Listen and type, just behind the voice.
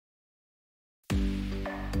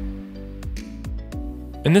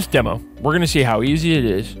In this demo, we're going to see how easy it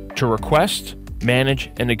is to request,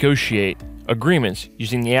 manage, and negotiate agreements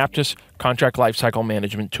using the Apttus Contract Lifecycle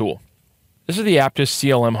Management tool. This is the Apttus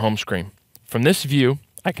CLM home screen. From this view,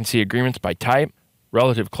 I can see agreements by type,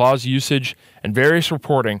 relative clause usage, and various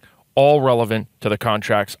reporting, all relevant to the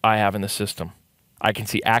contracts I have in the system. I can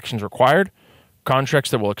see actions required,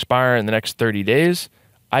 contracts that will expire in the next 30 days,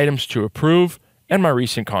 items to approve, and my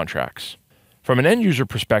recent contracts. From an end user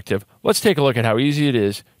perspective, let's take a look at how easy it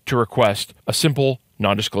is to request a simple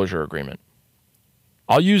non-disclosure agreement.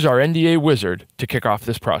 I'll use our NDA wizard to kick off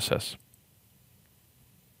this process.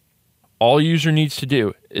 All a user needs to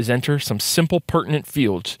do is enter some simple pertinent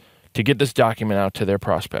fields to get this document out to their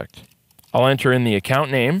prospect. I'll enter in the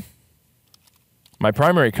account name, my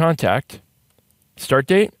primary contact, start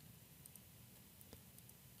date,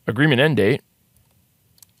 agreement end date,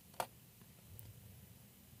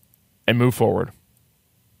 and move forward.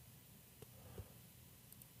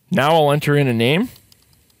 Now I'll enter in a name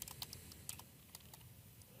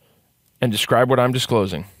and describe what I'm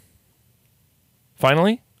disclosing.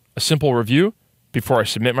 Finally, a simple review before I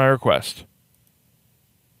submit my request.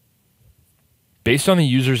 Based on the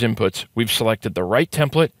user's inputs, we've selected the right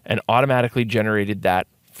template and automatically generated that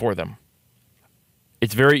for them.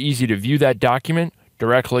 It's very easy to view that document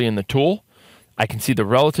directly in the tool. I can see the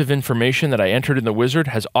relative information that I entered in the wizard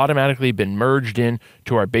has automatically been merged in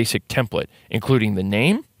to our basic template, including the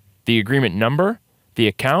name, the agreement number, the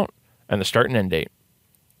account, and the start and end date.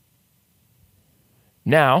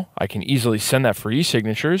 Now, I can easily send that for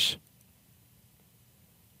e-signatures,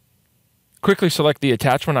 quickly select the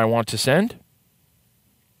attachment I want to send.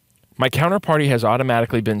 My counterparty has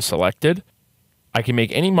automatically been selected. I can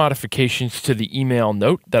make any modifications to the email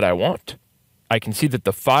note that I want. I can see that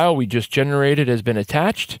the file we just generated has been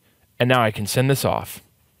attached, and now I can send this off.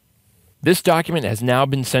 This document has now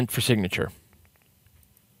been sent for signature.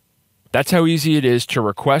 That's how easy it is to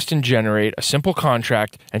request and generate a simple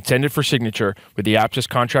contract and send it for signature with the Apttus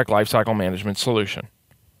Contract Lifecycle Management solution.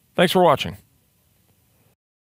 Thanks for watching.